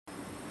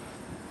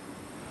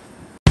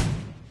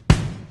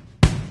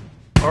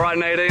Alright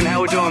Nadine,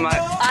 how we doing mate?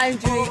 I'm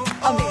doing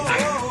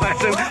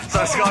amazing.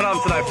 So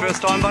skydiving today,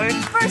 first time buddy?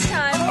 First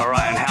time.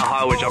 Alright, and how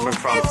high are we jumping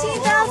from?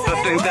 15,000.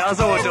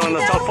 15,000, we're doing the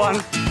top one.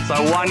 So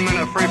 1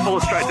 minute free fall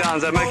straight down.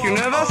 Does that make you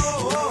nervous?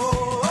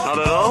 Not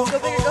at all? Go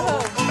big or go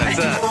home. That's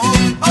it.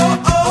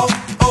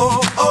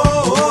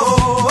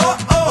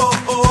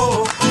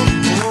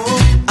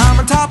 I'm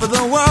on top of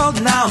the world,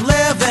 now I'm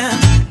living.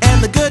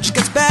 And the good just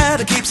gets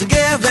better, keeps on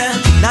giving.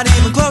 Not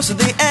even close to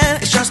the end,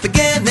 it's just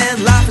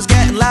beginning. Life is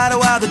getting lighter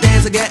while the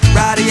days are getting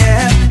brighter,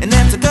 yeah. And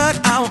it's a good,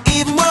 I won't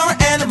even worry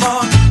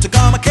anymore. Took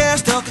all my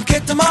cares, still can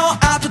kick them all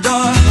out the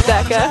door.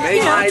 Becca.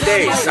 Make my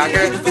day,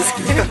 sucker.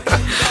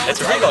 It's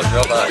a real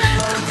girl, but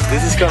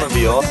this is gonna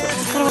be awesome.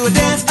 We would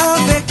dance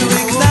of victory,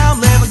 cause now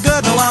I'm living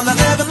good. No, I'm not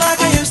living like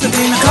I used to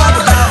be. Talk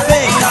about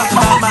things, talk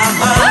about my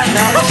mind.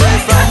 Now I'm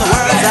free from the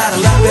words that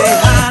I left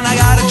behind. I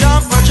gotta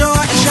jump for joy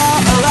and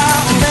shout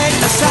aloud and make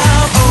a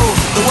sound. Oh,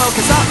 the world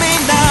can stop me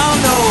now,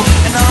 no.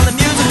 And all the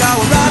music I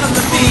will ride on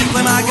the beat.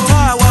 Play my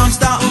guitar while I'm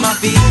stomping my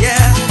feet,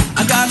 yeah.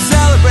 I gotta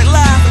celebrate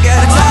life and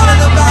get excited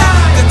about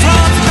the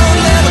times to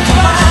live.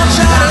 Come on,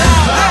 shout it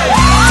out.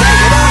 Take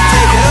it up,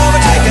 take it over,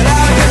 take it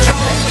out of control.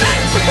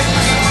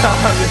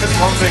 This is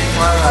one big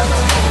smile right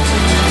now.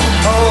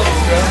 Oh,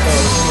 God.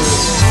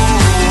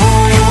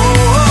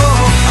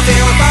 I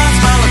feel a fine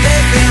smile, a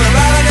big feeling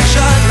right like a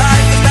shot.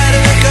 Life is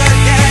better than good,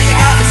 yeah, you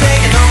got me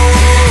singing, oh,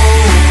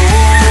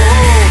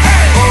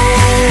 hey, oh.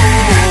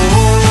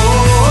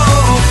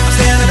 I'm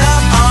standing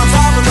up on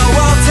top of the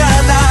world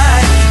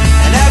tonight,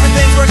 and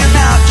everything's working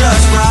out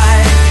just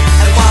right.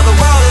 And while the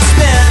world is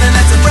spinning,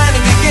 it's a brand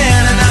new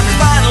beginning, and I'm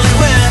finally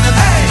winning,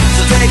 hey.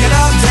 So take it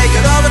up, take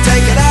it over,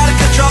 take it out of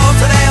control.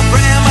 Today I'm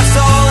freeing my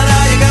soul, and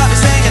now you got me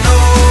singing, oh.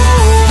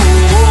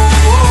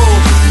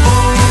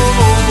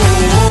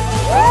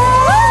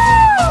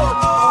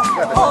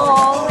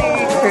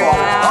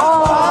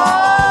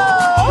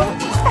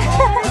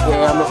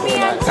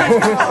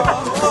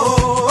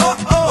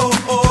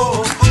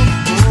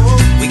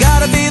 We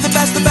gotta be the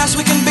best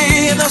we can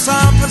be. And though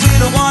sometimes we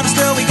don't want to,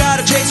 still we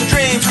gotta chase our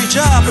dreams. Reach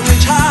up and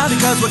reach high,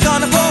 because we're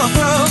gonna pull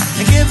through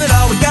and give it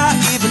all we got,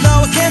 even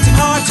though it can seem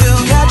hard to.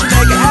 Catch and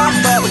make it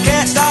happen, but we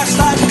can't start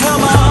sliding.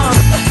 Come on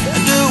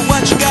and do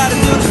what you gotta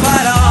do to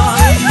fight on.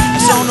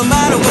 And so no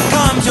matter what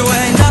comes your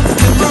way, nothing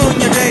can ruin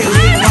your day.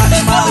 Watch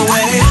us fly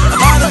away. And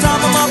by the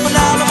time I'm up and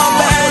out of my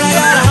bed, I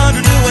got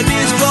 100 new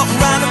ideas floating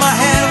around in my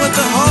head, with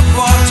the hope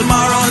for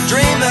tomorrow, a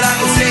dream that I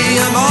can see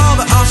of all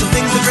the awesome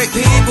things the great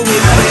people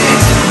we've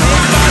made.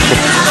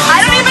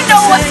 I don't even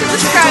know what to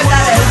describe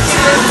that as.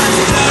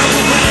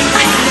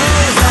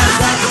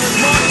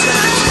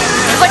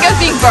 It's like I was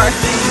being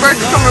birthed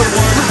from a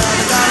womb.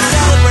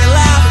 Celebrate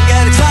life and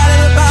get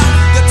excited about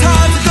the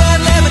times are good,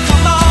 living.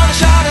 Come on and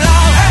shout it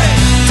out. Hey,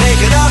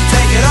 take it up,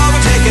 take it over,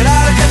 take it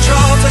out of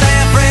control.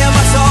 Today I'm freeing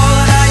my soul,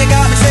 and now you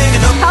got me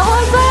singing. How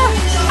was that?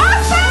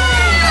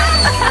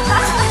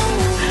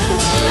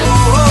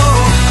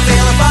 I'm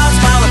feeling fine,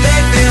 smile, a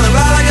big feeling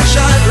right like a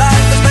shot.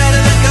 Life is better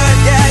than good,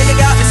 yeah, you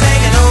got me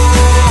singing. Oh,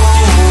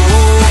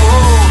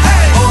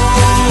 hey, oh.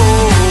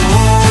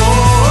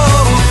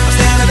 I'm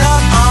standing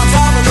up on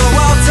top of the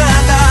world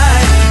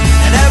tonight,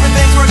 and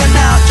everything's working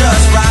out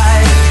just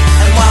right.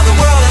 And while the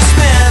world is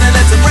spinning,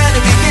 it's a brand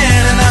new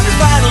beginning, and I'm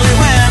finally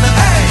winning.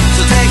 Hey,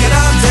 so take it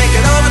up, take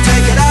it over,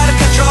 take it out of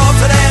control.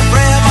 Today I'm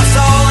freeing my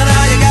soul, and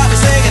now you got me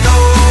singing.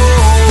 Oh.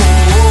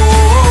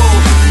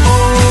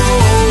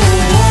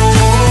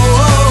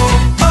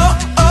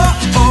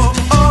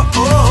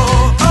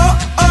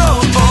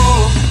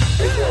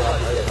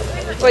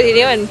 What are you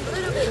doing?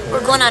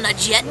 We're going on a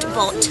jet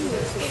boat.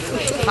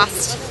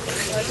 Fast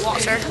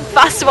water.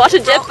 Fast water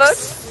jet boat?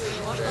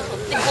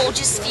 The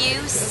gorgeous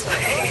views.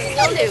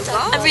 Don't do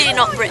what? I'm really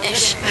not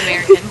British, I'm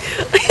American.